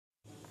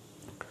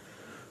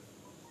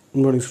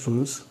Good morning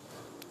students.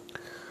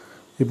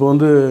 இப்போ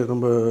வந்து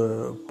நம்ம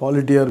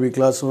பாலிடிஆர்பி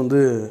கிளாஸ் வந்து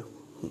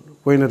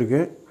போயின்னு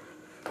இருக்கு.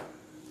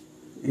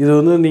 இது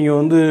வந்து நீங்கள்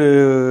வந்து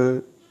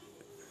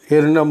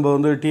ஏற்கனவே நம்ம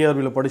வந்து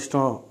டிஆர்பியில்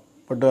படிச்சிட்டோம்,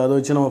 பட் அதை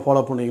வச்சு நம்ம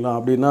ஃபாலோ பண்ணிக்கலாம்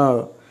அப்படின்னா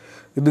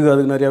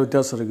அதுக்கு நிறையா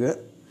வித்தியாசம் இருக்குது,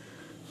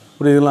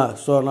 புரியுதுங்களா?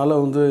 ஸோ அதனால்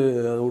வந்து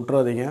அதை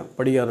விட்டுறாதீங்க,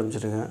 படிக்க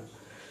ஆரம்பிச்சிடுங்க.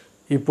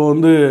 இப்போ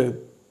வந்து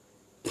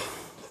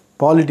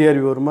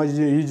பாலிடிஆர்பி வருமா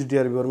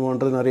யூஜிடிஆர்பி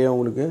வருமானது நிறையா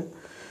உங்களுக்கு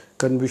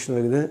கன்ஃபியூஷன்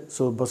இருக்குது.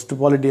 ஸோ ஃபஸ்ட்டு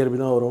பாலிடிஆர்பி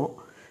தான் வரும்.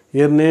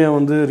 ஏற்கனவே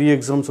வந்து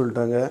எக்ஸாம்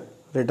சொல்லிட்டாங்க,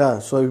 ரைட்டா?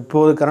 ஸோ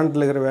இப்போது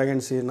கரண்ட்டில் இருக்கிற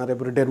வேகன்சி நிறைய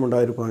பேர் ரிட்டையர்மெண்ட்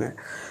ஆகிருப்பாங்க.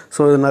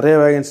 ஸோ இது நிறைய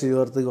வேகன்சி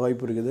வரதுக்கு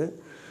வாய்ப்பு இருக்குது.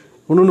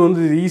 இன்னொன்று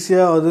வந்து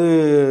ஈஸியாக அது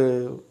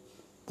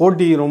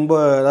போட்டி ரொம்ப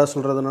ஏதாவது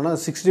சொல்கிறது என்னென்னா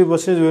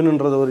 60%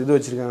 வேணுன்றத ஒரு இது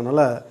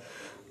வச்சுருக்காங்கனால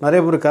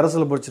நிறைய பேர்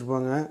கரஸில்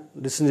படிச்சிருப்பாங்க,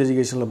 டிஸ்டன்ஸ்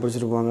எஜுகேஷனில்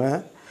படிச்சிருப்பாங்க.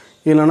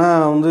 இல்லைனா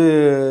வந்து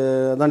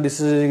அதான்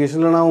டிஸ்டன்ஸ்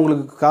எஜுகேஷன் இல்லைனா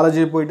உங்களுக்கு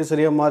காலேஜே போயிட்டு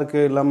சரியாக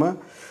மார்க்கு இல்லாமல்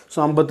ஸோ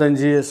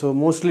 55. ஸோ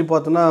மோஸ்ட்லி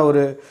பார்த்தோன்னா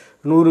ஒரு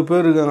 100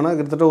 பேர் இருக்காங்கன்னா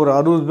கிட்டத்தட்ட ஒரு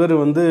 60 பேர்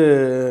வந்து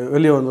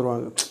வெளியே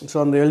வந்துடுவாங்க. ஸோ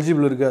அந்த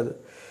எலிஜிபிள் இருக்காது,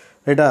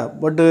 ரைட்டா?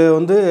 பட்டு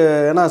வந்து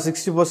ஏன்னா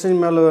 60%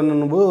 மேலே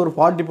வேணும்போது ஒரு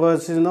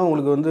 40% தான்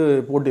உங்களுக்கு வந்து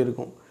போட்டி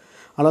இருக்கும்.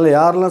 அதனால்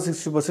யாரெல்லாம்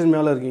 60%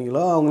 மேலே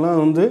இருக்கீங்களோ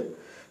அவங்களாம் வந்து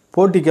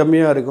போட்டி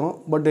கம்மியாக இருக்கும்,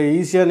 பட்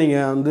ஈஸியாக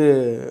நீங்கள் வந்து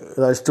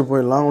இதை அடிச்சுட்டு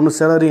போயிடலாம். ஒன்றும்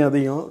சேலரி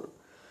அதிகம்.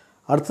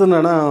 அடுத்தது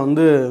என்னென்னா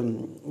வந்து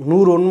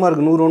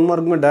 100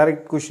 மார்க்குமே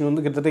டைரக்ட் கொஷின்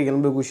வந்து கிட்டத்தட்ட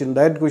 80 கொஷின்.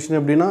 டைரக்ட்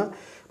கொஷின் எப்படின்னா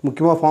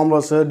முக்கியமாக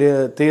ஃபார்முலாஸு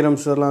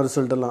தியரம்ஸ் எல்லாம்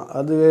ரிசல்ட்டெல்லாம்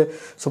அது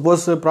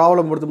சப்போஸ்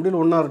ப்ராப்ளம் பொறுத்த முடியும்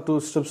 1 or 2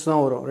 ஸ்டெப்ஸ்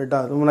தான் வரும், ரைட்டா?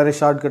 ரொம்ப நிறைய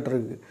ஷார்ட் கட்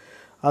இருக்குது.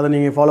 அதை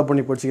நீங்கள் ஃபாலோ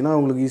பண்ணி படிச்சிங்கன்னா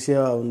உங்களுக்கு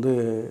ஈஸியாக வந்து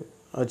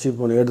அச்சீவ்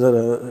பண்ணி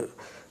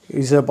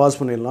ஈஸியாக பாஸ்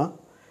பண்ணிடலாம்.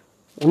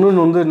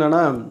 இன்னொன்று வந்து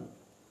என்னென்னா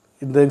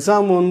இந்த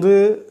எக்ஸாம் வந்து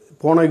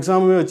போன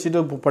எக்ஸாமே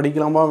வச்சுட்டு இப்போ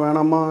படிக்கலாமா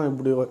வேணாமா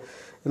இப்படி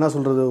என்ன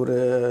சொல்கிறது ஒரு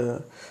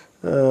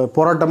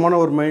போராட்டமான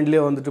ஒரு மைண்ட்லேயே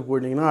வந்துட்டு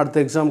போயிட்டிங்கன்னா அடுத்த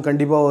எக்ஸாம்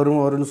கண்டிப்பாக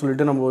வரும்னு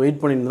சொல்லிட்டு நம்ம வெயிட்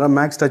பண்ணியிருந்தோம்னா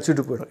மேக்ஸ்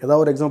டச்சுட்டு போயிடும்.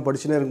 ஏதாவது ஒரு எக்ஸாம்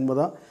படிச்சுனே இருக்கும்போது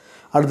தான்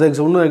அடுத்த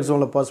எக்ஸாம் இன்னும்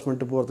எக்ஸாமில் பாஸ்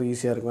பண்ணிட்டு போகிறதுக்கு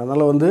ஈஸியாக இருக்கும்.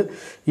 அதனால் வந்து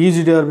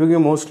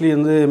யூஜிடிஆர்பிக்கு மோஸ்ட்லி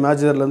வந்து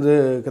மேஜர்லேருந்து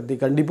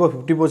கண்டிப்பாக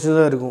 50%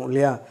 தான் இருக்கும்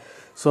இல்லையா?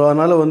 ஸோ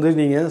அதனால் வந்து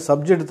நீங்கள்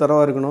சப்ஜெக்ட்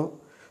தரவாக இருக்கணும்.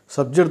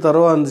 சப்ஜெக்ட்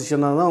தரவாக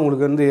இருந்துச்சுன்னா தான்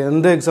உங்களுக்கு வந்து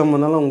எந்த எக்ஸாம்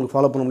வந்தாலும் உங்களுக்கு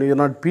ஃபாலோ பண்ண முடியும்.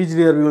 ஏன்னா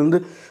பிஜிடிஆர்பி வந்து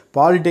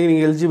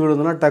பாலிடெக்னிக் எலிஜிபிள்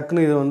இருந்ததுன்னா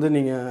டக்குன்னு இதை வந்து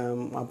நீங்கள்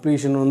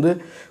அப்ளிகேஷன் வந்து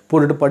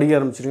போட்டுட்டு படிக்க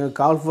ஆரம்பிச்சிடுங்க.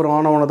 கால்ஃபர்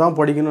ஆனவனை தான்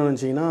படிக்கணும்னு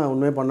நினச்சிங்கன்னா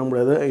ஒன்றுமே பண்ண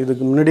முடியாது.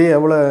 இதுக்கு முன்னாடியே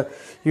எவ்வளோ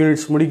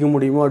யூனிட்ஸ் முடிக்க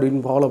முடியுமோ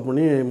அப்படின்னு ஃபாலோ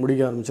பண்ணி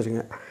முடிக்க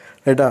ஆரம்பிச்சிருங்க,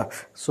 ரைட்டா?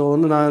 ஸோ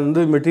வந்து நான்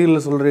வந்து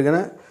மெட்டீரியல்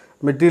சொல்லியிருக்கிறேன்.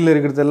 மெட்டீரியல்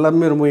இருக்கிறது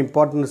எல்லாமே ரொம்ப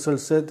இம்பார்ட்டன்ட்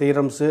ரிசல்ட்ஸு,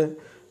 தியரம்ஸு,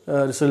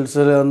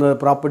 ரிசல்ட்ஸு, அந்த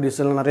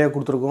ப்ராப்பர்ட்டிஸ் எல்லாம் நிறையா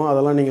கொடுத்துருக்கோம்.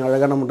 அதெல்லாம் நீங்கள்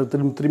அழகாக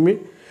நம்மகிட்ட திரும்பி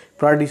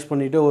ப்ராக்டிஸ்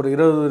பண்ணிவிட்டு ஒரு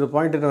 20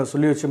 பாயிண்ட்டை நான்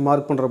சொல்லி வச்சு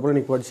மார்க் பண்ணுறப்போ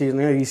நீங்கள்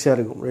படிச்சிங்கன்னா ஈஸியாக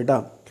இருக்கும், ரைட்டா?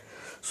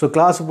 ஸோ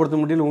கிளாஸ் பொறுத்த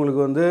முடியும்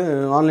உங்களுக்கு வந்து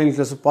ஆன்லைன்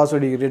கிளாஸ்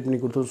பாஸ்வேர்டு கிரியேட் பண்ணி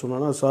கொடுத்துன்னு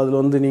சொன்னாங்கன்னா ஸோ அதில்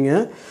வந்து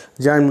நீங்கள்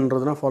ஜாயின்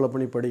பண்ணுறதுனா ஃபாலோ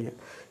பண்ணி படிங்க.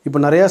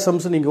 இப்போ நிறையா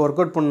சம்ஸ் நீங்கள்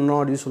ஒர்க் அவுட் பண்ணணும்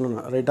அப்படின்னு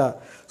சொல்லணும், ரைட்டா?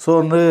 ஸோ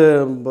வந்து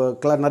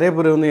நிறைய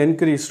பேர் வந்து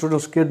என்கரி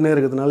ஸ்டூடெண்ட்ஸ் கேட்டுனே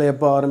இருக்கிறதுனால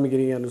எப்போ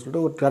ஆரம்பிக்கிறீங்க அப்படின்னு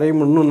சொல்லிட்டு ஒரு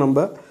கரையும் இன்னும்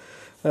நம்ம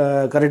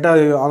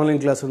கரெக்டாக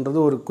ஆன்லைன்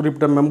கிளாஸ்ன்றது ஒரு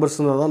குறிப்பிட்ட மெம்பர்ஸ்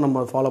இருந்தால் தான்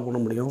நம்ம ஃபாலோ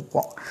பண்ண முடியும்,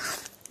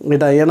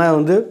 ரைட்டா? ஏன்னா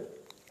வந்து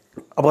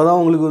அப்போ தான்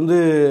உங்களுக்கு வந்து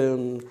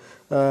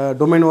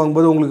டொமைன்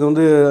வாங்கும்போது உங்களுக்கு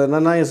வந்து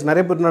என்னென்னா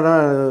நிறைய பேர் என்னன்னா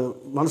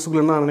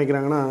மனசுக்குள்ள என்ன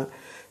நினைக்கிறாங்கன்னா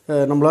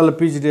நம்மளால்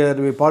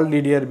பிஜிடிஆர்பி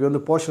பாலிடிஆர்பி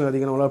வந்து போர்ஷன்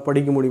அதிகம் நம்மளால்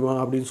படிக்க முடியுமா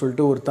அப்படின்னு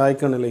சொல்லிட்டு ஒரு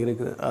தாய்க்க நிலை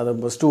இருக்குது. அதை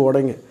ஃபஸ்ட்டு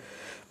உடைங்க.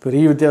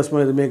 பெரிய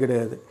வித்தியாசமாக எதுவுமே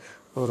கிடையாது,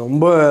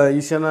 ரொம்ப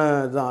ஈஸியான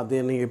இதுதான்.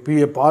 அது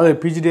நீங்கள்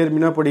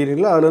பிஜிடிஆர்பினா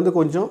படிக்கிறீங்களா அதில் வந்து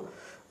கொஞ்சம்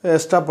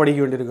எக்ஸ்ட்ரா படிக்க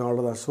வேண்டியிருக்கும்,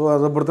 அவ்வளோதான். ஸோ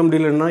அதை பொறுத்த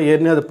முடியலன்னா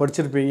ஏற்கனவே அதை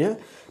படிச்சிருப்பீங்க,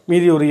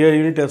 மீதி ஒரு 7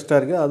 யூனிட் எக்ஸ்ட்ரா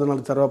இருக்குது,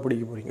 அதனால தரவாக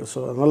படிக்க போகிறீங்க. ஸோ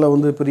அதனால்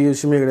வந்து பெரிய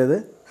விஷயமே கிடையாது.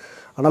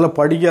 அதனால்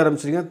படிக்க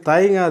ஆரம்பிச்சிருங்க,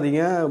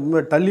 தயங்காதீங்க,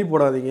 தள்ளி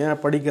போடாதீங்க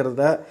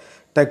படிக்கிறத.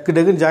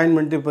 டக்குன்னு ஜாயின்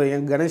பண்ணிட்டு இப்போ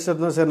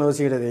கணேசன் தான் சேர்ந்து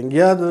அவசியம் கிடையாது,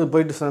 எங்கேயாவது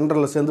போயிட்டு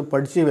சென்டரில் சேர்ந்து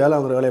படித்து வேலை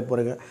வாங்குற வேலையை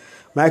போகிறேங்க.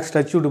 மேக்ஸ்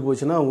டச் விட்டு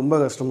போச்சுன்னா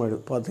ரொம்ப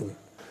கஷ்டமாயிடும், பார்த்துங்க.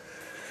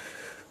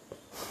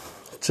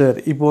 சரி,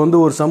 இப்போ வந்து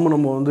ஒரு சம்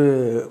நம்ம வந்து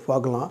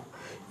பார்க்கலாம்.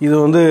 இது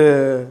வந்து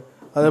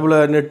அதே போல்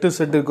நெட்டு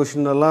செட்டு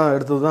கொஷின் எல்லாம்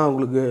எடுத்து தான்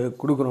உங்களுக்கு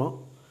கொடுக்குறோம்.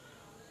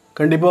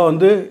 கண்டிப்பாக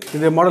வந்து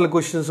இந்த மாடல்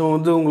கொஷின்ஸும்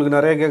வந்து உங்களுக்கு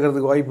நிறைய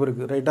கேட்குறதுக்கு வாய்ப்பு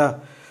இருக்குது, ரைட்டா?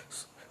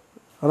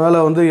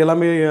 அதனால் வந்து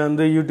எல்லாமே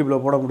வந்து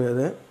யூடியூப்பில் போட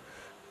முடியாது,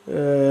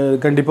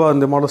 கண்டிப்பாக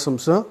அந்த மாடல்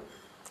சம்ஸும்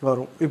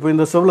வரும். இப்போ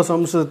இந்த செவ்வில்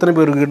சம்ஸ் எத்தனை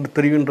பேருக்கு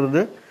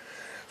தெரியுன்றது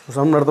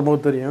சம் நடத்தும்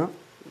போது தெரியும்.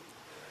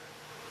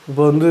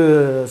 இப்போ வந்து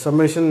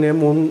summation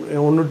name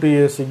 1 to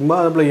a sigma,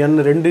 அதே போல் n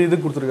 2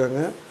 இது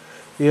கொடுத்துருக்காங்க.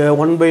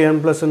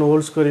 1/n+n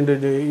whole square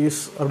into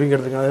is அப்படின்னு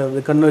கேட்டிருக்காங்க.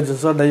 அது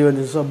கன்வர்ஜென்ஸாக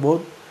டைவர்ஜென்ஸாக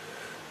போத்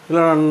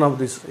இல்லை நன் ஆஃப்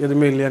திஸ்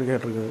எதுவுமே இல்லையான்னு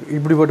கேட்டிருக்காங்க.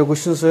 இப்படிப்பட்ட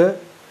கொஷின்ஸு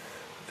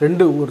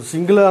ரெண்டு ஒரு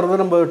சிங்கிளாக இருந்தால்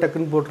நம்ம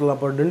டக்குன்னு போட்டுடலாம்,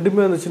 அப்போ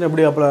ரெண்டுமே இருந்துச்சுன்னா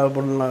எப்படி அப்ளை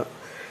பண்ணலாம்,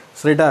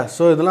 ரைட்டா?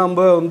 ஸோ இதெல்லாம்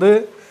நம்ம வந்து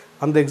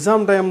அந்த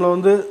எக்ஸாம் டைமில்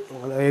வந்து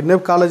என்ன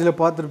காலேஜில்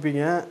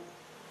பார்த்துருப்பீங்க,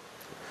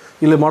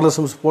 இல்லை மாடல்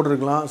சம்ஸ்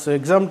போட்டிருக்கலாம். ஸோ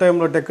எக்ஸாம்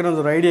டைமில் டக்குன்னு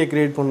அந்த ஒரு ஐடியா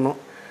க்ரியேட் பண்ணணும்,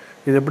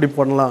 இது எப்படி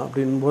பண்ணலாம்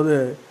அப்படின்போது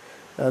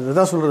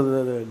அதுதான் சொல்கிறது.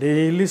 அது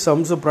டெய்லி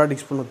சம்ஸை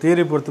ப்ராக்டிஸ் பண்ணணும்.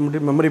 தியரி பொறுத்த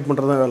முடியும் மெமரி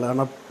பண்ணுறது தான் வேலை.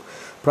 ஆனால்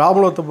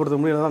ப்ராப்ளத்தை பொறுத்த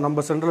முடியும்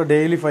நம்ம சென்டரில்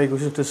டெய்லி 5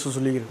 கொஷின்ஸ் டெஸ்ட்டு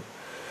சொல்லிக்கிறோம்,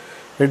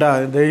 ரைட்டா?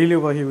 டெய்லி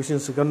 5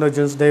 கொஷின்ஸ்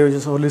கன்வர்ஜென்ஸ்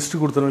டைவர்ஜென்ஸ் ஒரு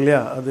லிஸ்ட்டு கொடுத்துரும்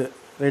இல்லையா? அது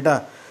ரைட்டா.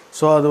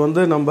 ஸோ அது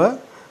வந்து நம்ம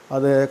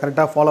அதை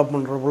கரெக்டாக ஃபாலோ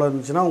பண்ணுற போல்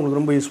இருந்துச்சுன்னா உங்களுக்கு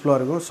ரொம்ப யூஸ்ஃபுல்லாக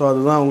இருக்கும். ஸோ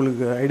அதுதான்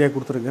உங்களுக்கு ஐடியா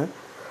கொடுத்துருக்கேன்.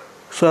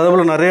 ஸோ அதே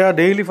போல் நிறையா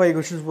டெய்லி 5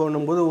 கொஷின்ஸ்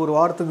பண்ணும்போது ஒரு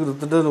வாரத்துக்கு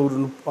கிட்டத்தட்ட ஒரு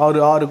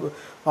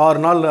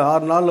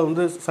 6 நாளில்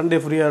வந்து சண்டே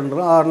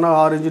ஃப்ரீயாகன்றோம். 6 நாள்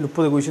 6 5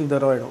 30 கொஷின்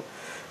தேர்வாயிடும்.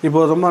 இப்போ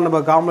ரொம்ப நம்ம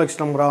காம்ப்ளெக்ஸ்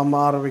நம்பர்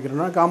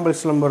ஆரம்பிக்கிறோன்னா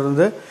காம்ப்ளெக்ஸ் நம்பர்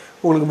வந்து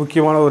உங்களுக்கு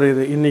முக்கியமான ஒரு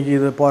இது. இன்றைக்கி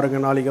இது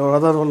பாருங்கள், நாளைக்கு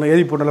அதான் ஒன்று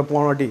எழுதி போட்டால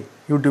போனாட்டி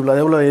யூடியூப்பில்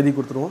அதே போல் எழுதி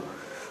கொடுத்துருவோம்.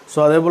 ஸோ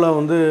அதே போல்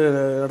வந்து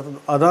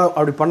அதான்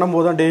அப்படி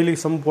பண்ணும்போது தான் டெய்லி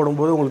சம்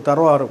போடும்போது உங்களுக்கு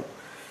தரவாக இருக்கும்.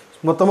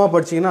 மொத்தமாக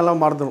படிச்சிங்கன்னா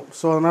எல்லாம் மறந்துடும்.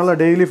 ஸோ அதனால்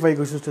டெய்லி 5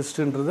 கொஷின்ஸ்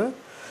டெஸ்ட்டுன்றது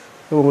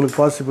உங்களுக்கு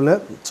பாசிபிள்.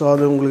 ஸோ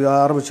அது உங்களுக்கு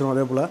ஆரம்பிச்சிடும்.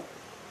 அதே போல்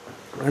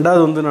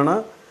ரெண்டாவது வந்து என்னென்னா,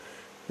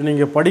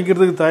 நீங்கள்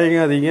படிக்கிறதுக்கு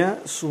தயங்காதீங்க.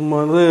 சும்மா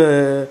வந்து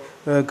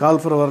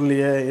கால்ஃபர்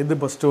வரலையே, எது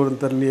ஃபஸ்ட்டு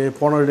வரும்னு தெரியலையே,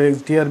 போன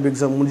டிஆர்பி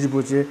எக்ஸாம் முடிஞ்சு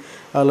போச்சு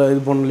அதில்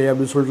இது பண்ணலையே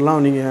அப்படின்னு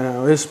சொல்லிட்டுலாம் நீங்கள்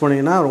வேஸ்ட்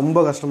பண்ணிங்கன்னா ரொம்ப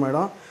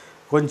கஷ்டமாயிடும்.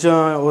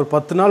 கொஞ்சம் ஒரு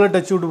 10 நாள்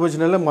டச் விட்டு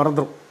போச்சுனாலே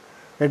மறந்துடும்,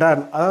 ரைட்டா.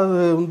 அதாவது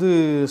வந்து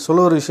சொல்ல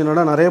ஒரு விஷயம்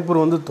என்னன்னா, நிறைய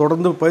பேர் வந்து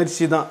தொடர்ந்து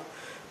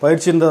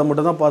பயிற்சி இருந்தால்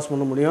மட்டும் தான் பாஸ்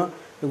பண்ண முடியும்.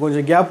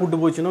 கொஞ்சம் கேப் விட்டு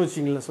போச்சுன்னா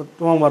வச்சிங்களேன்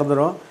சுத்தமாக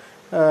மறந்துடும்.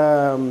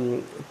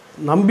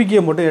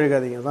 நம்பிக்கையை மட்டும்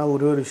இழக்காதீங்க. அதான்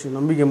ஒரு விஷயம்,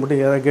 நம்பிக்கையை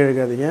மட்டும்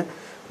இழக்காதீங்க.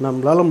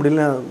 நம்மளால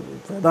முடியல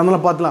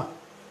எதானாலும் பார்த்துலாம்,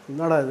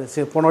 என்னடா இது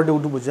சரி போன வாட்டி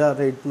விட்டு போச்சா,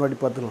 ரைட் போன வாட்டி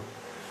பார்த்துக்கலாம்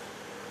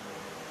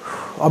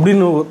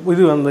அப்படின்னு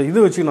இது அந்த இது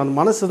வச்சுக்கணும். அந்த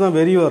மனசு தான்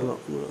வெறி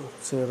வரணும்.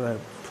 சரி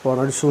போன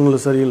வாட்டி சூழ்நிலை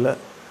சரியில்லை,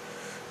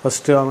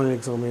 ஃபஸ்ட்டு ஆன்லைன்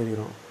எக்ஸாம்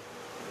எழுதிக்கிறோம்,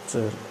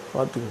 சரி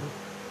பார்த்துக்கணும்.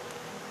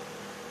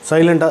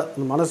 சைலண்ட்டாக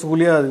அந்த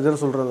மனசுக்குள்ளேயே அது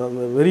இதுன்னு சொல்கிறது,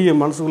 அந்த வெறியை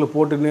மனசுக்குள்ளே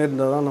போட்டுக்கினே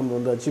இருந்தால் தான் நம்ம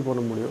வந்து அச்சீவ்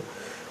பண்ண முடியும்,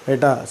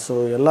 ரைட்டா. ஸோ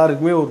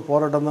எல்லாருக்குமே ஒரு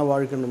போராட்டம் தான்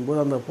வாழ்க்கைன்னும் போது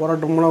அந்த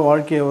போராட்டமான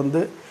வாழ்க்கையை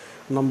வந்து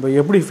நம்ம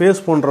எப்படி ஃபேஸ்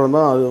பண்ணுறோம்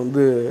தான் அது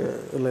வந்து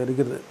இதில்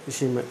இருக்கிறது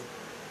விஷயமே.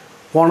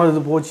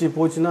 போனது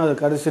போச்சுன்னா அது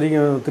கடைசி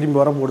வரைக்கும் திரும்பி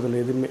வர போகிறதில்ல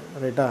எதுவுமே,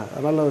 ரைட்டா.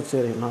 அதனால்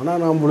சரி ஆனால்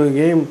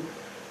நம்மளுக்கு எய்ம்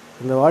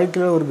இந்த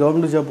வாழ்க்கையில் ஒரு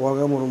கவர்மெண்ட் ஜாப்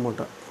வாங்காமல் விட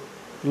மாட்டேன்.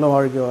 இல்லை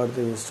வாழ்க்கை வாழ்த்து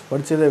வேஸ்ட்,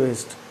 படித்ததே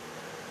வேஸ்ட்,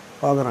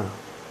 வாங்குகிறேன்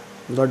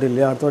இந்த வாட்டி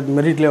இல்லையா அடுத்த வாட்டி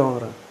மெரிட்லேயே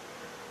வாங்குகிறேன்.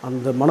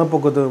 அந்த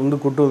மனப்பக்குவத்தை வந்து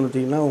கொண்டு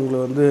வந்துட்டிங்கன்னா உங்களை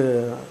வந்து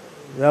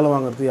வேலை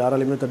வாங்குறதுக்கு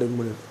யாராலையுமே தடுக்க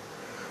முடியாது.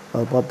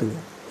 அதை பார்த்துங்க.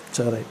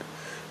 சரி ரைட்.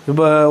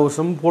 இப்போ ஒரு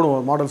சம்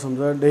போடுவோம், மாடல் சம்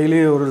டெய்லி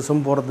ஒரு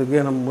சம் போடுறதுக்கு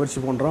நம்ம முயற்சி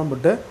பண்ணுறோம்.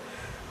 பட்டு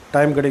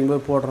டைம்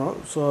கிடைக்கும்போது போடுறோம்.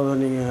 ஸோ அதை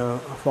நீங்கள்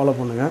ஃபாலோ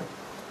பண்ணுங்கள்.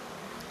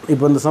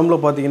 இப்போ இந்த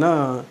சம்மில் பார்த்தீங்கன்னா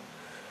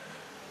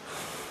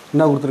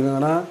என்ன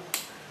கொடுத்துருக்காங்கன்னா,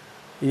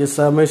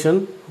 சமேஷன்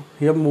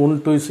M1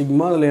 to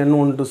சிக்மா, அதில்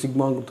N1 to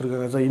சிக்மா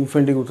கொடுத்துருக்காங்க. ஸோ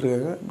இன்ஃபினிட்டி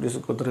கொடுத்துருக்காங்க, இப்படி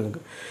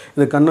கொடுத்துருக்காங்க.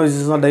 இது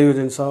கன்வர்ஜென்ஸா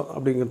டைவர்ஜென்ஸா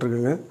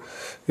அப்படிங்கிட்டுருக்காங்க.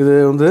 இது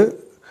வந்து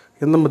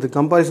எந்த மாதிரி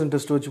கம்பேரிசன்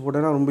டெஸ்ட் வச்சு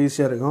போட்டேன்னா ரொம்ப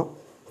ஈஸியாக இருக்கும்.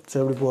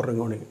 சரி எப்படி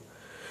போடுறேங்க உனக்கு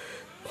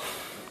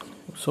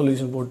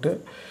சொல்யூஷன் போட்டு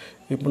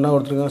இப்போ என்ன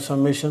கொடுத்துருக்காங்க,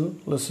 சம்மேஷன்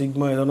இல்லை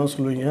சிக்மா எதனா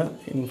சொல்லுவீங்க,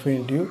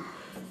 இன்ஃபினிட்டிவ்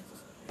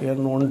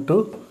N1 to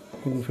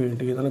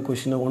இன்ஃபினிட்டி எதனா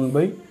கொஷினை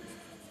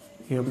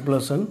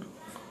 1/m+n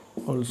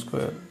ஹோல்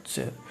ஸ்கொயர்.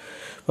 சரி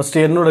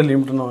ஃபஸ்ட்டு என்னோட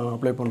லிமிட் நான்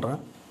அப்ளை பண்ணுறேன்.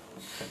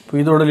 இப்போ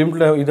இதோட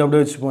லிமிட்டில் இதை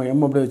அப்படியே வச்சுப்போம், M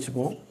அப்படியே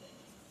வச்சுப்போம்.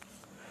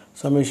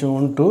 சம்மேஷன்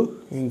 1 to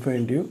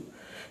இன்ஃபினிட்டிவ்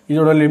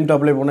இதோட லிமிட்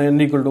அப்ளை பண்ணால் n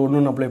 =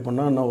 1 அப்ளை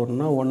பண்ணால் என்ன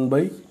வரும்னா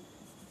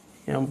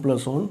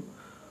 1/m+1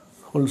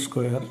 ஹோல்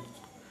ஸ்கொயர்.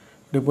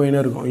 இப்படி போயினே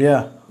இருக்கும் இல்லையா,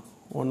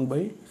 1/m+,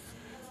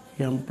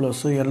 n =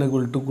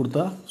 2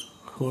 கொடுத்தா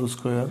whole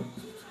square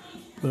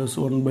plus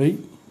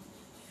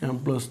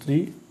 1/m+3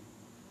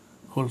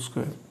 whole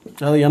square.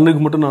 அதாவது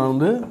எண்ணுக்கு மட்டும் நான்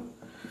வந்து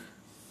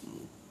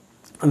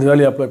அந்த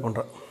வேல்யூ அப்ளை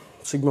பண்ணுறேன்,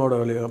 சிக்மாவோட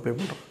வேல்யூ அப்ளை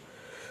பண்ணுறேன்.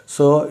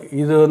 ஸோ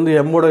இது வந்து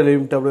எம்மோட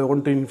லிமிட் அப்படியே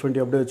 1 to இன்ஃபினிட்டி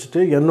அப்படியே வச்சுட்டு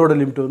என்னோட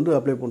லிமிட் வந்து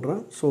அப்ளை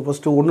பண்ணுறேன். ஸோ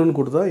ஃபஸ்ட்டு 1ன்னு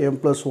கொடுத்தா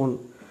m+1,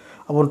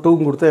 அப்புறம்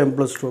 2ன்னு கொடுத்தா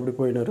m+2 அப்படி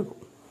போயின்னு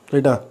இருக்கும்,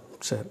 ரைட்டா.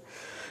 சரி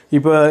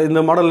இப்போ இந்த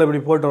மாடலில்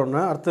இப்படி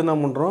போட்டோன்னா அடுத்து என்ன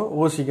பண்ணுறோம்,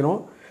 யோசிக்கிறோம்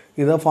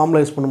இதை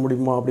ஃபார்மலைஸ் பண்ண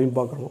முடியுமா அப்படின்னு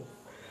பார்க்குறோம்.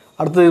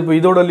 அடுத்து இப்போ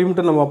இதோட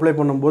லிமிட்டை நம்ம அப்ளை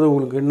பண்ணும்போது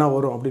உங்களுக்கு என்ன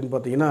வரும் அப்படின்னு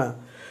பார்த்தீங்கன்னா,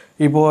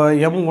 இப்போது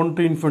M1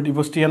 to இன்ஃபினிட்டி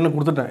ஃபஸ்ட்டு எண்ணெய்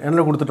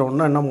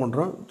கொடுத்துட்டோன்னா என்ன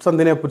பண்ணுறோம்,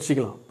 தனியாக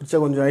பிரிச்சிக்கலாம், பிரித்தா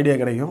கொஞ்சம் ஐடியா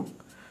கிடைக்கும்.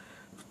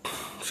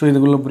 ஸோ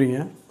இதுக்குள்ளே புரியுங்க.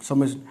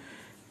 சம்மேஷன்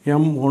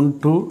M1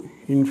 to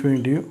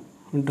இன்ஃபினிட்டி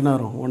என்ன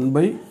வரும்,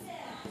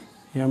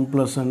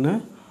 1/m+n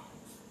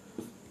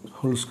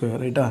ஹோல் ஸ்கொயர்,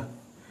 ரைட்டா.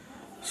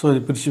 ஸோ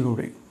இது பிரிச்சுப்போம்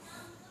அப்படி,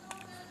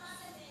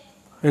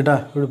 ரைட்டா.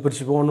 இப்படி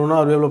பிரிச்சு போகணுன்னா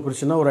அது எவ்வளோ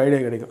பிரிச்சுன்னா ஒரு ஐடியா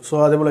கிடைக்கும். ஸோ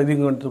அதே போல்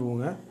இதுக்கு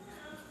எடுத்துருப்போங்க.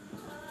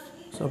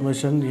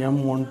 Summation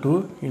M1 to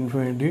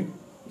infinity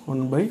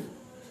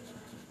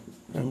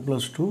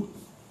 1/m+2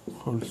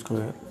 whole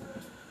square.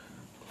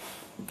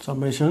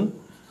 Summation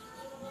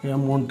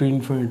M1 to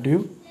infinity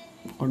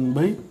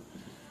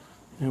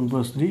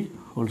 1/m+3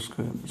 whole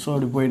square. So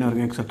அப்படி போயின்னு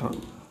இருக்கு எக்ஸட்ரா.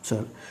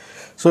 சரி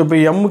ஸோ இப்போ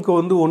எம்முக்கு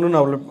வந்து 1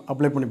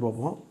 அப்ளை பண்ணி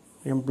பார்ப்போம்.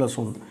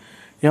 M+1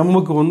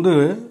 எம்முக்கு வந்து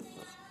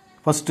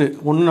ஃபஸ்ட்டு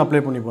 1 அப்ளை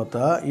பண்ணி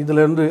பார்த்தா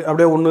இதிலேருந்து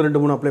அப்படியே 1 2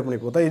 3 அப்ளை பண்ணி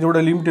பார்த்தா இதோட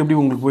லிமிட் எப்படி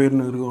உங்களுக்கு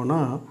போயிருந்து இருக்குன்னா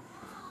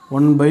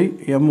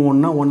 1/m1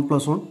 1 +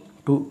 1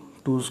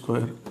 2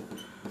 ஸ்கொயர்.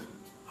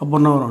 அப்போ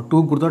என்ன வரும், 2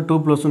 கொடுத்தா 2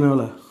 + 1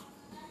 எவ்வளோ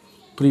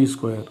 3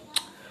 ஸ்கொயர்,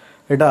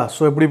 ரைட்டா.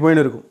 ஸோ எப்படி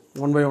போயின்னு இருக்கும்,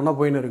 1/1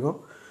 போயின்னு இருக்கும்.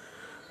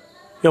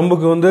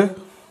 எம்முக்கு வந்து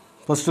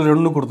ஃபஸ்ட்டு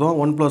 2 கொடுத்தோம்,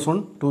 1 + 1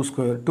 2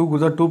 ஸ்கொயர், 2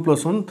 கொடுத்தா 2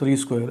 + 1 3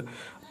 ஸ்கொயர்,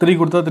 3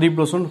 கொடுத்தா 3 +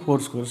 1 4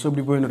 ஸ்கொயர். ஸோ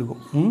இப்படி போயின்னு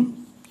இருக்கும்.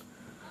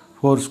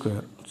 4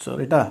 ஸ்கொயர். ஸோ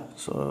ரைட்டா?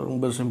 ஸோ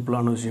ரொம்ப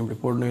சிம்பிளான விஷயம் இப்படி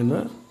போட்டு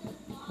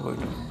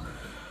ஓகே.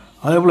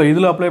 அதே போல்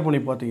இதில் அப்ளை பண்ணி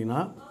பார்த்தீங்கன்னா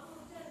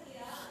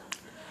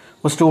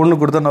ஃபஸ்ட்டு 1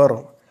 கொடுத்தா என்ன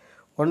வரும்?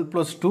 1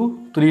 + 2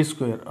 3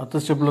 ஸ்கொயர்.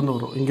 அடுத்த ஸ்டெப்லேருந்து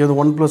வரும். இங்கே வந்து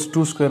 1 +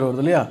 2 ஸ்கொயர்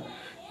வருது இல்லையா?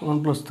 1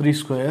 + 3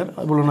 ஸ்கொயர்.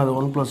 அதுபோல் என்ன அது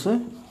 1 +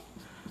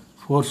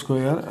 4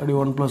 ஸ்கொயர், அப்படி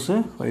 1 +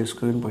 5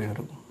 ஸ்கொயர்னு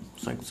போயிடும்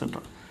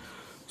எக்ஸெட்ரா.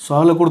 ஸோ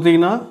அதில்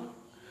கொடுத்தீங்கன்னா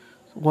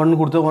 1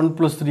 கொடுத்தா 1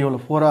 + 3 எவ்வளோ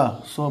 4ஆ?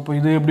 ஸோ அப்போ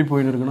இது எப்படி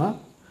போயின்னு இருக்குன்னா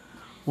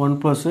 1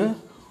 +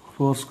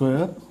 4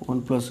 ஸ்கொயர்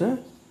 1 +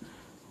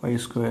 5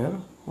 ஸ்கொயர்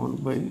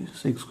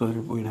 1/6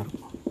 ஸ்கொயர் போயின்னு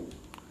இருக்கும்.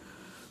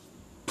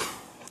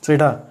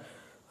 சரிடா?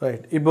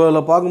 ரைட். இப்போ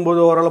அதில் பார்க்கும்போது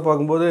ஓரளவு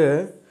பார்க்கும்போது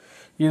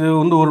இது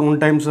வந்து ஒரு 1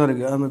 டைம்ஸ் தான்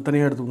இருக்குது. அந்த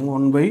தனியாக எடுத்துக்கோங்க.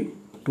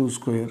 1/2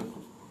 ஸ்கொயர்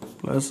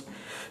ப்ளஸ்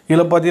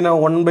இதில் பார்த்தீங்கன்னா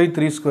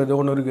 1/3 ஸ்கொயர் இது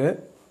ஒன்று இருக்குது.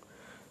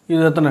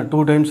 இது எத்தனை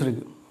 2 டைம்ஸ்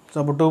இருக்குது. ஸோ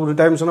அப்போ 2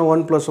 டைம்ஸ்னால்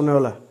 1 + 1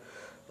 எவ்வளோ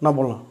என்ன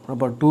பண்ணலாம்?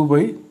 அப்போ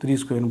 2/3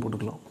 ஸ்கொயர்னு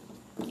போட்டுக்கலாம்.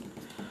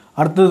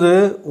 அடுத்தது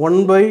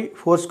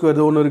 1/4 ஸ்கொயர்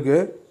இது ஒன்று இருக்குது.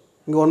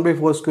 இங்கே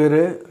 1/4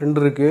 ஸ்கொயரு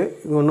 2 இருக்குது.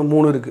 இங்கே ஒன்று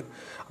 3 இருக்குது.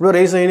 அப்படியே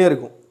ரைஸ் ஆகினே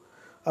இருக்கும்.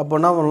 அப்போ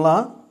என்ன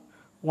பண்ணலாம்?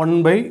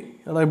 1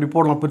 அதான் இப்படி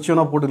போடலாம். பிரிச்சு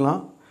வேணால்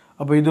போட்டுக்கலாம்.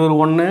 அப்போ இது ஒரு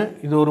 1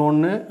 இது ஒரு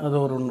 1 அது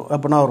ஒரு 1.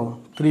 அப்போ என்ன வரும்?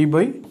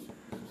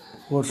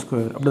 3/4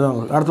 ஸ்கொயர் அப்படி தான்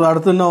வரும்.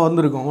 அடுத்து என்ன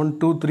வந்துருக்கும்? 1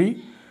 2 3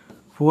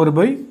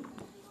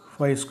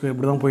 4/5 ஸ்கொயர்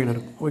இப்படி தான் போயின்னு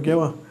இருக்கும்.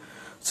 ஓகேவா?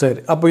 சரி.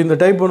 அப்போ இந்த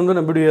டைப் வந்து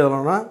நம்ம எப்படி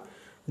எழுதலாம்னா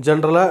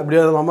ஜென்ரலாக எப்படி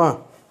எழுதலாமா?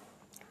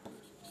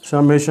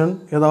 சம்மேஷன்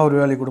ஏதாவது ஒரு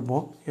வேல்யூ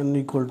கொடுப்போம். n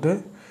 =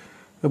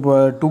 இப்போ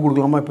 2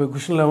 கொடுக்கலாமா? இப்போ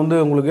கொஷனில் வந்து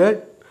உங்களுக்கு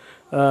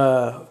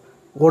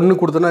 1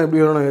 கொடுத்தோன்னா எப்படி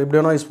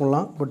வேணால் யூஸ்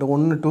பண்ணலாம். பட்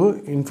 1 to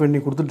infinity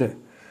கொடுத்துட்டு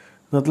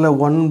இந்த இடத்துல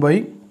 1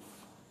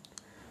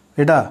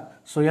 ரைட்டா?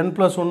 ஸோ n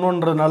 +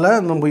 1ன்றதுனால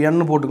நம்ம n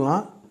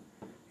போட்டுக்கலாம்.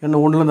 n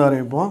 1லேருந்து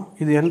ஆரம்பிப்போம்.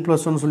 இது n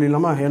 + 1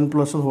 சொல்லிடலாமா? n +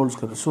 1 whole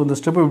square. ஸோ இந்த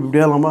ஸ்டெப்பை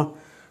இப்படி ஆகலாமா?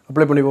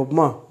 அப்ளை பண்ணி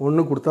பார்ப்போமா?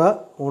 1 கொடுத்தா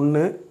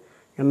 1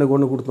 என்னக்கு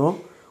 1 கொடுத்தோம்.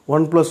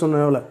 1 + 1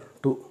 எவ்வளோ?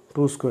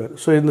 2 ஸ்கொயர்.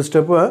 ஸோ இந்த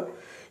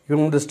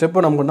ஸ்டெப்பை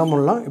நம்ம என்ன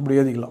பண்ணலாம்? இப்படி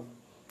எழுதிக்கலாம்.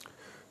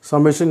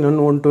 Summation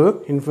n1 to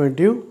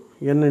infinity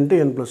n ×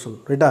 n + 1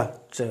 ரைட்டா?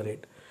 சரி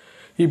ரைட்.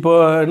 இப்போ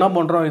என்ன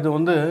பண்ணுறோம்? இது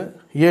வந்து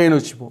ஏன்னு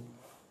வச்சுப்போம்.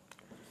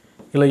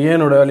 இல்லை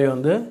ஏனோட வேல்யூ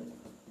வந்து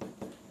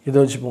இதை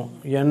வச்சுப்போம்.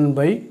 n/n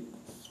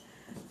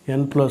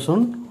 +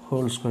 1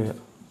 whole square.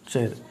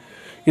 சரி.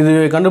 இது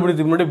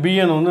கண்டுபிடிக்கிறதுக்கு முன்னாடி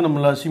bn வந்து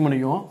நம்மளை அசியூம்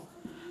பண்ணிக்குவோம்.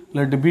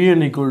 இல்லாட்டி bn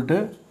 =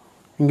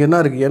 இங்கே என்ன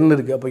இருக்குது? n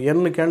இருக்குது. அப்போ n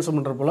கேன்சல்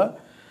பண்ணுறப்போல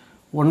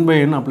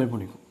 1/n அப்ளை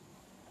பண்ணிக்கும்.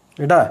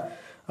 ரைட்டா?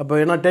 அப்போ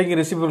என்ன டேக்கிங்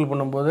ரெசிபிரல்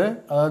பண்ணும்போது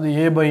அதாவது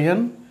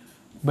a/n/b/n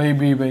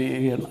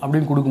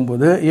அப்படின்னு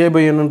கொடுக்கும்போது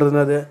a/n-ன்றது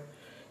என்னது?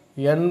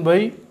 n +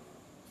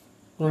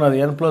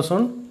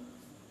 1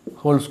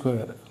 ஹோல்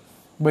ஸ்கொயர்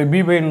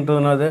b/n-ன்றது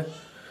என்னது?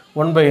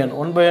 1/n.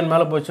 1/n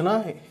மேலே போச்சுன்னா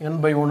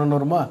n/1ன்னு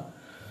வருமா?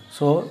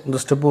 ஸோ இந்த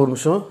ஸ்டெப்பு ஒரு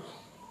நிமிஷம்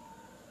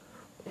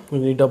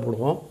கொஞ்சம் நீட்டாக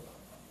போடுவோம்.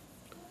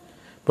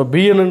 இப்போ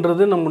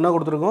bn-ன்றது நம்ம என்ன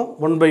கொடுத்துருக்கோம்?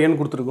 1/n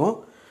கொடுத்துருக்கோம்.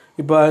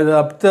 இப்போ இதை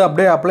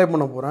அப்படியே அப்ளை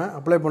பண்ண போகிறேன்.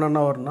 அப்ளை பண்ண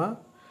என்ன வரும்னா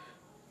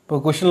இப்போ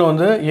கொஷனில்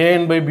வந்து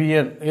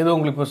an/bn ஏதோ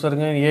உங்களுக்கு இப்போ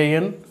சாருங்க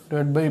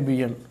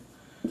an/bn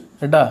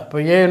ரைட்டா? இப்போ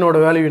ஏனோட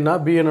வேல்யூ என்ன?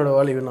 bnோட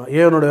வேல்யூ என்ன?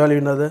 ஏனோட வேல்யூ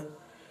என்னது?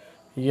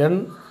 n/n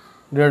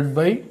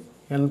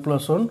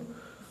 + 1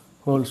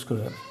 whole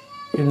square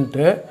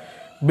into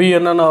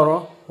bn என்ன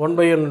வரும்?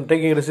 1/n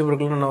டேக்கிங்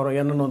ரெசிபிரல் என்ன வரும்?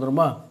 n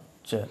வந்துருமா?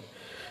 சரி.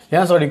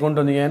 ஏன் சாரி கொண்டு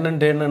வந்தீங்க? n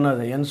 × n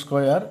என்னது? n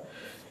square.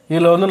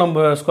 இதில் வந்து நம்ம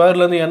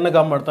ஸ்கொயர்லேருந்து n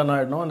காம எடுத்தா என்ன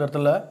ஆகிடணும்? அந்த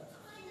இடத்துல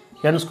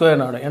n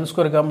ஸ்கொயர் ஆகிடும். n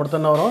ஸ்கொயர் காம எடுத்தா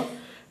என்ன வரும்?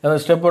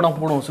 ஏதாவது ஸ்டெப் வேணால்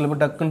போடுவோம். சில பேர்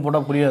டக்குன்னு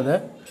போட்டால் புரியாது.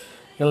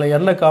 இல்லை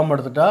n காம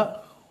எடுத்துட்டா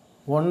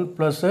 1 +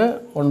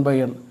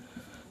 1/n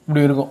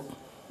இப்படி இருக்கும்.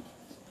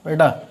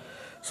 ரைட்டா?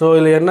 ஸோ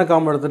இதில் n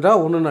காம எடுத்துட்டா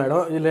 1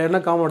 ஆகிடும். இதில் n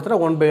காம எடுத்துட்டா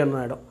 1/n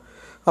ஆகிடும்.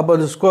 அப்போ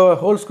அந்த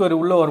ஹோல் ஸ்கொயர்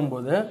உள்ளே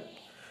வரும்போது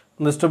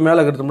இந்த ஸ்டெப் மேலே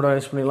இருக்கிறது மட்டும்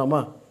யூஸ்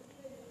பண்ணிக்கலாமா?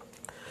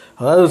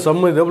 அதாவது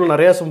சம் இதே போல்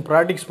நிறையா சம்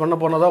ப்ராக்டிக்ஸ் பண்ண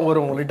போனால் தான்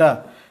வரும். ரைட்டா?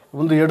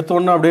 வந்து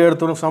எடுத்தோன்னே அப்படியே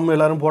எடுத்தோன்னே சம்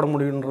எல்லோரும் போட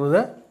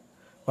முடியுன்றது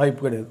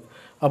வாய்ப்பு கிடையாது.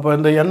 அப்போ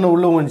இந்த n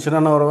உள்ளே வந்துச்சுன்னா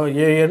என்ன வரும்?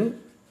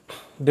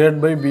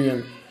 an/bn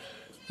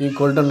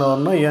 = என்ன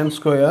வரும்னா n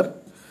ஸ்கொயர்.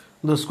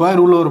 இந்த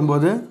ஸ்கொயர் உள்ளே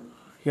வரும்போது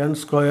n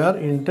ஸ்கொயர்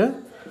 ×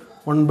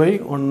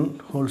 1/1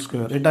 ஹோல்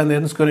ஸ்கொயர். ரைட்டா? இந்த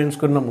n ஸ்கொயர்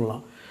என்ன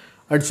பண்ணலாம்?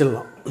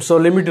 அடிச்சிடலாம். ஸோ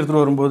லிமிட்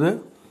எடுத்துகிட்டு வரும்போது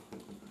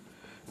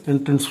n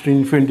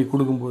 →∞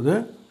 கொடுக்கும்போது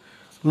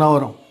என்ன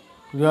வரும்?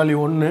 வேல்யூ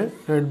 1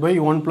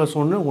 /1 +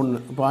 1 1.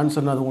 இப்போ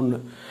ஆன்சர் அது 1.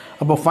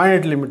 அப்போ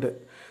finite limit.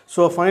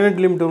 So finite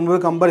limit வரும்போது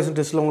கம்பாரிசன்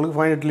டெஸ்ட்டில் உங்களுக்கு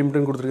ஃபைனைட்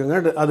லிமிட்னு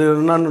கொடுத்துருக்காங்க. அது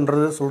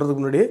என்னன்றது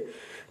சொல்கிறதுக்கு முன்னாடி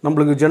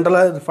நம்மளுக்கு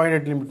ஜென்ரலாக இது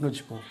ஃபைனைட் லிமிட்னு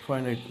வச்சுப்போம்.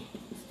 ஃபைனைட்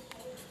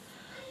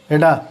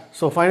ரைட்டா?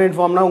 ஸோ ஃபைனைட்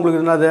ஃபார்ம்னா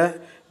உங்களுக்கு என்னது?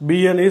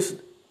 bn is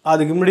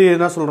அதுக்கு முன்னாடி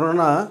என்ன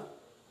சொல்கிறோன்னா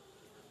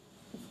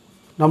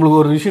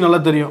நம்மளுக்கு ஒரு விஷயம்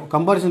நல்லா தெரியும்.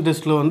 கம்பாரிசன்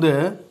டெஸ்ட்டில் வந்து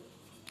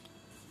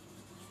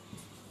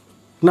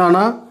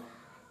என்னன்னா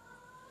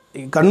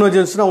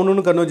கன்வர்ஜென்ஸ்னால்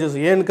ஒன்று கன்வர்ஜென்ஸ்.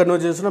 ஏன்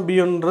கன்வர்ஜென்ஸ்னால்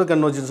bnன்றது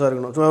கன்வர்ஜென்ஸாக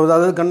இருக்கணும். ஸோ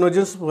அதாவது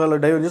கன்வர்ஜென்ஸ்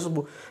டைவர்ஜென்ஸ்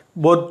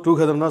போத்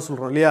டுகெதர் தான்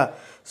சொல்கிறோம் இல்லையா?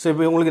 ஸோ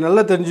இப்போ உங்களுக்கு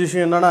நல்லா தெரிஞ்ச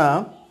விஷயம் என்னென்னா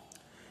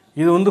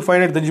இது வந்து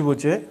ஃபைனைட் தெரிஞ்சு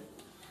போச்சு.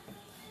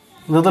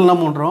 இந்த இடத்துல என்ன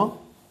பண்ணுறோம்?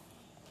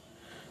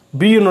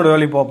 bnோட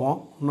வேல்யூ பார்ப்போம்.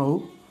 நோ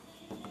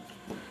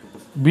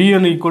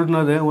bn equal to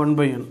என்னது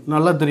 1/n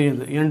நல்லா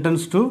தெரியுது n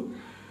tends to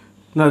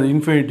என்னது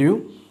இன்ஃபினிட்டிவ்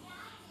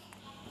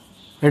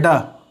ரைட்டா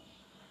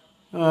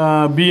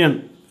bn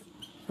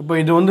இப்போ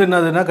இது வந்து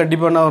என்னதுன்னா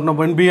கண்டிப்பாக என்ன வரணும்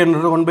bn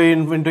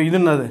 1/n இது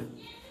என்னது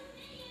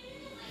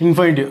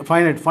இன்ஃபைனிட்டிவ்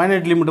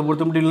ஃபைனைட் லிமிட்டை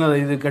பொறுத்த முடியல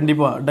இது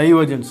கண்டிப்பாக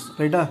டைவர்ஜென்ஸ்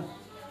ரைட்டா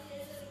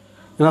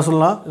என்ன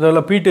சொல்லலாம்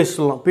இதில் பி டெஸ்ட்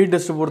சொல்லலாம் பி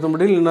டெஸ்ட்டை பொறுத்த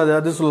முடியல என்னது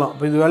அது சொல்லலாம்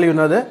இப்போ இது வேல்யூ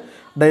என்னது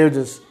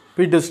டைவர்ஜென்ஸ்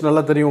பி டெஸ்ட்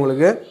நல்லா தெரியும்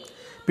உங்களுக்கு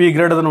பி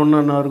கிரேட்டர் தென் 1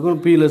 என்ன இருக்கும்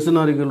B less than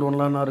R equal to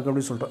 1 என்ன இருக்கும்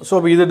அப்படின்னு சொல்லிட்டோம் ஸோ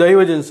அப்போ இது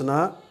டைவர்ஜென்ஸ்னா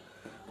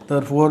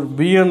தேர்ஃபோர்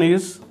bn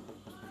இஸ்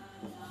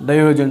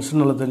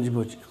டைவர்ஜென்ஸ்னு நல்லா தெரிஞ்சு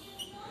போச்சு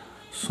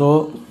ஸோ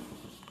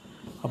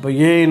அப்போ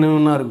ஏன்னு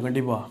இருக்கும்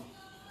கண்டிப்பாக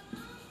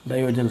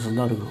டைவர்ஜென்ஸ்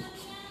தான் இருக்கும்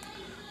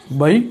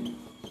பை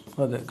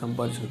அது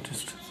கம்பேரிசன்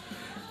டெஸ்ட்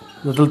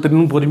இதில்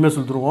திரும்ப பொறுமையாக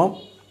சொல்லிடுவோம்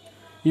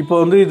இப்போ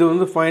வந்து இது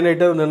வந்து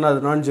ஃபைனைட்டாக வந்து என்ன அது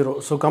நான் ஜீரோ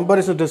ஸோ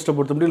கம்பேரிசன் டெஸ்ட்டை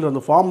பொறுத்த முடியும்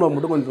அந்த ஃபார்முலா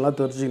மட்டும் கொஞ்சம் நல்லா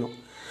தெரிஞ்சிக்கணும்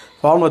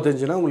ஃபார்முலா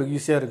தெரிஞ்சுன்னா உங்களுக்கு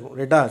ஈஸியாக இருக்கும்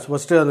ரைட்டா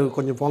ஃபஸ்ட்டு அது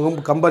கொஞ்சம்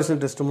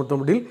கம்பேரிசன் டெஸ்ட்டை பொறுத்த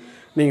முடியும்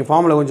நீங்கள்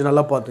ஃபார்முலா கொஞ்சம்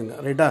நல்லா பார்த்துங்க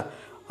ரைட்டா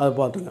அதை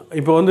பார்த்துங்க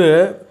இப்போ வந்து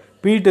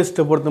பி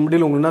டெஸ்ட்டை பொறுத்த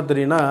முடியும் உங்களுக்கு என்ன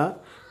தெரியும்னா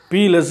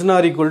B less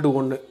or equal to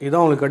 1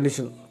 இதுதான் உங்களுக்கு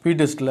கண்டிஷன் பி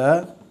டெஸ்ட்டில்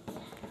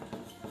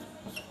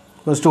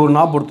ஃபஸ்ட்டு ஒரு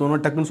நான் பொறுத்தோன்னா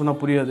டக்குன்னு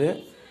சொன்னால் புரியாது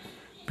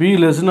B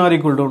less or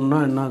equal to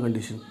 1 என்ன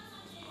கண்டிஷன்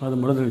அது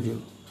மட்டும்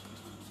தெரிஞ்சுக்கணும்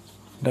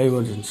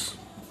டைவர்ஜென்ஸ்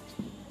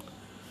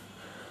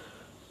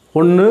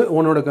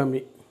 1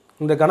 கம்மி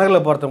இந்த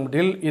கணக்கில் பார்த்த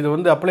முடியும் இது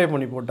வந்து அப்ளை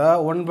பண்ணி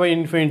போட்டால்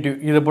 1/∞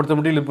 இதை பொறுத்த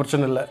முடியும் இது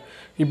பிரச்சனை இல்லை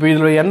இப்போ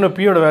இதில் என்ன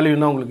பியோட வேல்யூ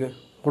தான் உங்களுக்கு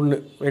 1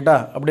 ரைட்டா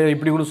அப்படியே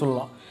இப்படி கூட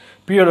சொல்லலாம்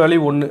பியோட வேல்யூ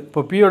 1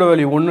 இப்போ பியோட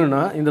வேல்யூ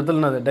 1னா இந்த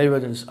இடத்துல அது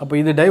டைவர்ஜென்ஸ் அப்போ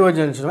இது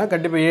டைவர்ஜென்ஸ்னால்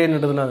கண்டிப்பாக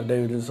ஏன்னுன்றதுனா அது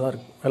டைவர்ஜென்ஸாக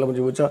இருக்கும் வேலை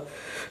கொஞ்சம் வச்சா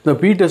இந்த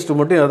பி டெஸ்ட்டு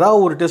மட்டும்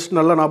ஏதாவது ஒரு டெஸ்ட்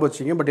நல்லா ஞாபகம்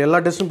வச்சிங்க பட் எல்லா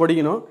டெஸ்ட்டும்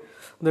படிக்கணும்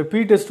இந்த பி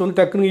டெஸ்ட் வந்து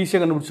டக்குன்னு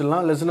ஈஸியாக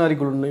கண்டுபிடிச்சிடலாம் லெஸ் ஆர்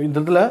ஈக்குவல் டு இந்த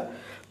இடத்துல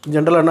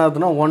ஜென்ரலாக என்ன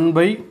ஆகுதுன்னா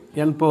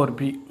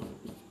 1/n⁴p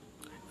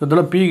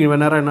இதில் பி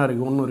நேரம் என்ன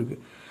இருக்குது 1 இருக்குது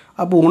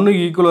அப்போ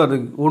 1க்கு ஈக்குவலாக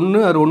இருக்குது 1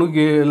 அது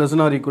 1க்கு less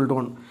or equal to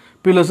 1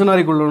 B less or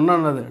equal to 1னா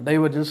என்னது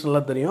டைவர்ஜென்ஸ்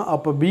நல்லா தெரியும்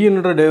அப்போ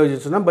பின்னுன்ற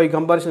டைவர்ஜென்ஸ்னால் பை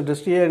கம்பேரிசன்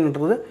டெஸ்ட்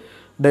ஏன்றது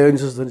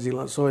டைவர்ஜென்ஸ்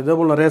தெரிஞ்சிக்கலாம் ஸோ இதே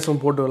போல் நிறைய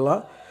சம் போட்டு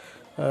வரலாம்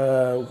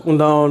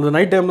இந்த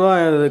நைட் டைம்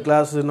தான்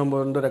கிளாஸ் நம்ம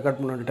வந்து ரெக்கார்ட்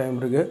பண்ண வேண்டிய டைம்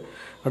இருக்குது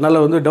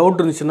அதனால் வந்து டவுட்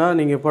இருந்துச்சுன்னா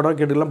நீங்கள் படம்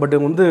கேட்டுக்கலாம் பட்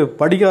வந்து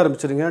படிக்க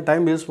ஆரம்பிச்சிருங்க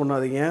டைம் வேஸ்ட்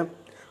பண்ணாதீங்க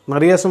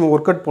நிறைய சம்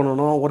ஒர்க் அவுட்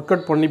பண்ணணும் ஒர்க்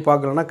அவுட் பண்ணி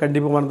பார்க்கலன்னா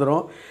கண்டிப்பாக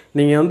மறந்துடும்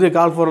நீங்கள் வந்து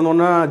கால்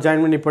போகிறோன்னா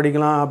ஜாயின் பண்ணி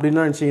படிக்கலாம்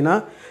அப்படின்னு நினச்சிங்கன்னா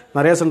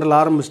நிறையா சென்டரில்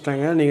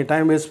ஆரம்பிச்சிட்டாங்க நீங்கள்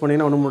டைம் வேஸ்ட்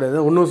பண்ணிங்கன்னா ஒன்றும் முடியாது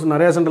இன்னும்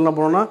நிறையா சென்டர்லாம்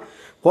போனோன்னா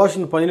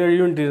போர்ஷன் 17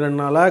 யூனிட்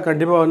ரெண்டுனால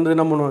கண்டிப்பாக வந்து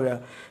என்ன பண்ணுவாங்க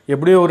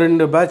எப்படியும் ஒரு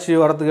 2 பேட்ச்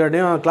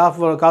வரதுக்காட்டியும்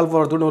கால்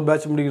வரத்துக்குன்னு ஒரு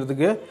பேட்ச்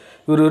முடிக்கிறதுக்கு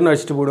இவருன்னு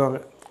அடிச்சுட்டு போடுவாங்க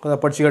அதை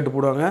படிச்சு காட்டு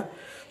போடுவாங்க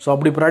ஸோ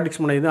அப்படி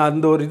ப்ராக்டிஸ் பண்ணிது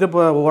அந்த ஒரு இதை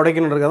இப்போ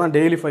உடைக்கணுன்றதுக்காக தான்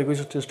டெய்லி 5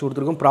 கொஸ்டின் டெஸ்ட்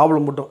கொடுத்துருக்கோம்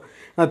ப்ராப்ளம் மட்டும்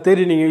நான்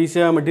தெரியும் நீங்கள்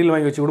ஈஸியாக மெட்டீரியல்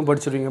வாங்கி வச்சு கூட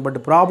படிச்சிருவீங்க பட்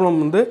ப்ராப்ளம்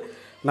வந்து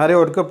நிறைய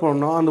ஒர்க் அவுட்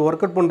பண்ணணும் அந்த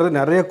ஒர்க் அவுட் பண்ணுறது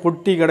நிறைய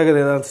கொட்டி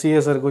கிடக்குது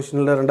சிஎஸ்ஆர்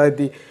கொஸ்டினில்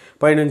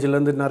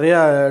 2015 நிறையா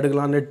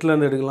எடுக்கலாம்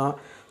நெட்லேருந்து எடுக்கலாம்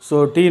ஸோ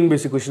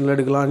டிஎன்பிஎஸ்சி கொஸ்டினில்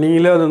எடுக்கலாம்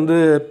நீங்களே அது வந்து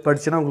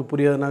படிச்சுன்னா உங்களுக்கு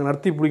புரியாது நாங்கள்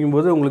நடத்தி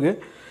பிடிக்கும்போது உங்களுக்கு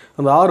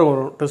அந்த ஆர்வம்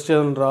வரும் டெஸ்ட்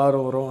எழுதுன்ற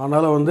ஆர்வம் வரும்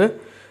அதனால் வந்து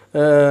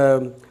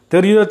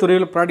தெரியாத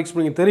துறையில் ப்ராக்டிஸ்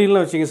பண்ணி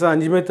தெரியலன்னு வச்சிங்க சார்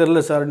 5மே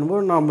தெரியல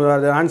சார்னும்போது நம்ம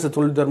அது ஆன்சர்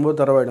சொல்லி தரும்போது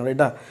தரவாயிடும்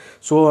ரைட்டா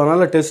ஸோ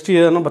அதனால் டெஸ்ட்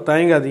எதுனா இப்போ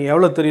தயங்காதீங்க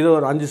எவ்வளோ தெரியுதோ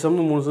ஒரு 5 சம்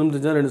 3 சம்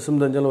தெரிஞ்சால் 2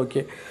 சம் தெரிஞ்சாலும்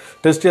ஓகே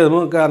டெஸ்ட்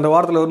எதுவும் அந்த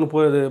வாரத்தில் ஒரு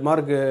 30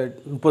 மார்க்கு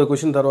 30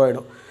 கொஸ்டின்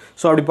தரவாயிடும்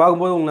ஸோ அப்படி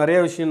பார்க்கும்போது உங்களுக்கு நிறைய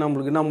விஷயம்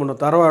நம்மளுக்கு என்ன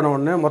பண்ணணும் தரவாயிடும்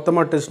உடனே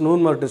மொத்தமாக டெஸ்ட்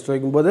 100 மார்க் டெஸ்ட்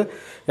வைக்கும்போது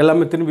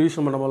எல்லாமே திரும்பி யூஸ்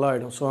பண்ண மாதிரிலாம்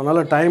ஆகிடும் ஸோ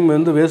அதனால் டைம்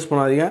வந்து வேஸ்ட்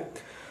பண்ணாதீங்க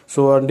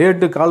so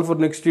date call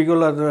for next வீக்கோ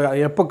அது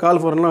எப்போ கால்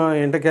ஃபார்லாம்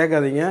என்கிட்ட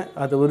கேட்காதீங்க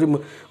அது ஒரு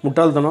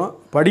முட்டாள்தனம்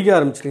படிக்க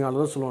ஆரம்பிச்சிருங்க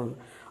அதுதான் சொல்லுவாங்க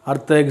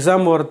அடுத்த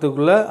எக்ஸாம்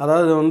வரத்துக்குள்ளே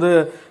அதாவது வந்து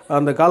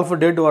அந்த கால்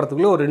ஃபார் டேட்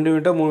வரத்துக்குள்ளே ஒரு 2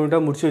 யூனிட்டாக 3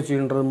 யூனிட்டாக முடிச்சு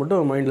வச்சுக்கின்றது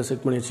மட்டும் மைண்டில்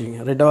செட் பண்ணி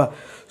வச்சுக்கிங்க ரைட்டா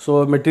ஸோ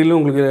மெட்டீரியலும்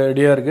உங்களுக்கு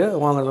ரெடியாக இருக்குது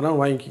வாங்குறதுனா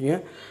வாங்கிக்கிங்க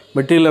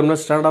மெட்டீரியல்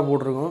அப்படின்னா ஸ்டாண்டர்டாக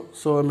போட்டிருக்கோம்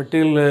ஸோ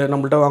மெட்டீரியல்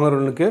நம்மள்ட்ட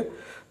வாங்குறவங்களுக்கு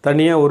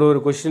தனியாக ஒரு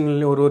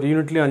கொஸ்டின்லேயும் ஒரு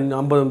யூனிட்லேயும்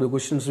 50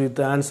 கொஸ்டின்ஸ் வித்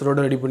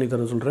ஆன்சரோடு ரெடி பண்ணி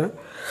தரேன் சொல்கிறேன்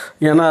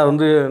ஏன்னா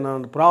வந்து நான்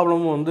அந்த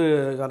ப்ராப்ளமும் வந்து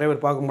நிறைய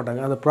பேர் பார்க்க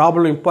மாட்டாங்க அந்த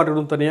ப்ராப்ளம்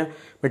இம்பார்ட்டன்ட்டும் தனியாக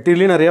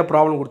மெட்டீரியலையும் நிறையா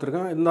ப்ராப்ளம்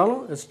கொடுத்துருக்கேன் இருந்தாலும்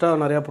எக்ஸ்ட்ரா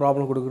நிறையா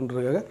ப்ராப்ளம்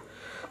கொடுக்குன்றதுக்காக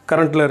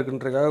கரண்ட்டில்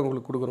இருக்குன்றதுக்காக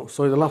உங்களுக்கு கொடுக்குறோம்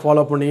ஸோ இதெல்லாம்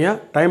ஃபாலோ பண்ணிங்க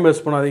டைம்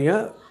வேஸ்ட் பண்ணாதீங்க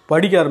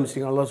படிக்க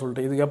ஆரம்பிச்சிங்க நல்லா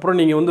சொல்லிட்டு இதுக்கப்புறம்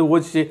நீங்கள் வந்து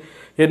ஓச்சி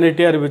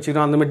NITR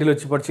வச்சுக்கலாம் அந்த மெட்டீரியல்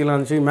வச்சு படிச்சிக்கலாம்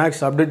இருந்துச்சு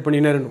மேக்ஸ் அப்டேட்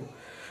பண்ணினே இருக்கணும்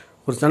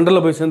ஒரு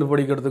சென்டரில் போய் சேர்ந்து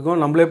படிக்கிறதுக்கும்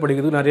நம்மளே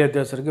படிக்கிறதுக்கும் நிறைய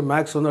வித்தியாசம் இருக்குது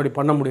மேக்ஸ் வந்து அப்படி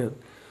பண்ண முடியாது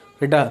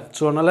ரைட்டா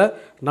ஸோ அதனால்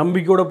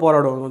நம்பிக்கையோடு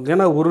போராடுவோம்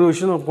ஏன்னா ஒரு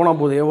விஷயம் போனால்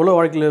போதும் எவ்வளோ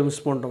வாழ்க்கையில்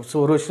மிஸ் பண்ணிட்டோம் ஸோ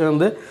ஒரு விஷயம்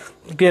வந்து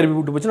டிஆர்பி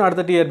விட்டு போச்சுன்னா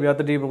அடுத்த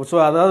டிஆர்பி ஸோ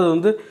அதாவது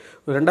வந்து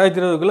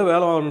 2020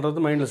 வேலை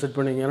வாங்குறது மைண்டில் செட்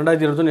பண்ணிங்க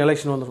 2021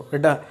 எலெக்ஷன் வந்துடும்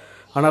ரைட்டா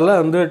அதனால்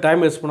வந்து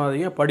டைம் வேஸ்ட்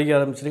பண்ணாதீங்க படிக்க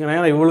ஆரம்பிச்சிருங்க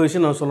ஏன்னா இவ்வளோ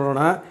விஷயம் நான்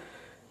சொல்கிறேன்னா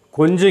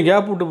கொஞ்சம்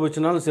கேப் விட்டு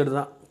போச்சுனாலும் சரி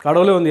தான்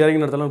கடவுளே வந்து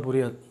இறங்கி நடத்தாலும்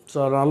புரியாது ஸோ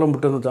அதனால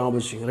மட்டும் வந்து தாங்க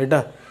வச்சுங்க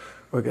ரைட்டா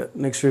ஓகே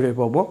நெக்ஸ்ட் வீடியோ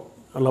பார்ப்போம்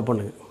நல்லா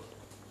பண்ணுங்கள்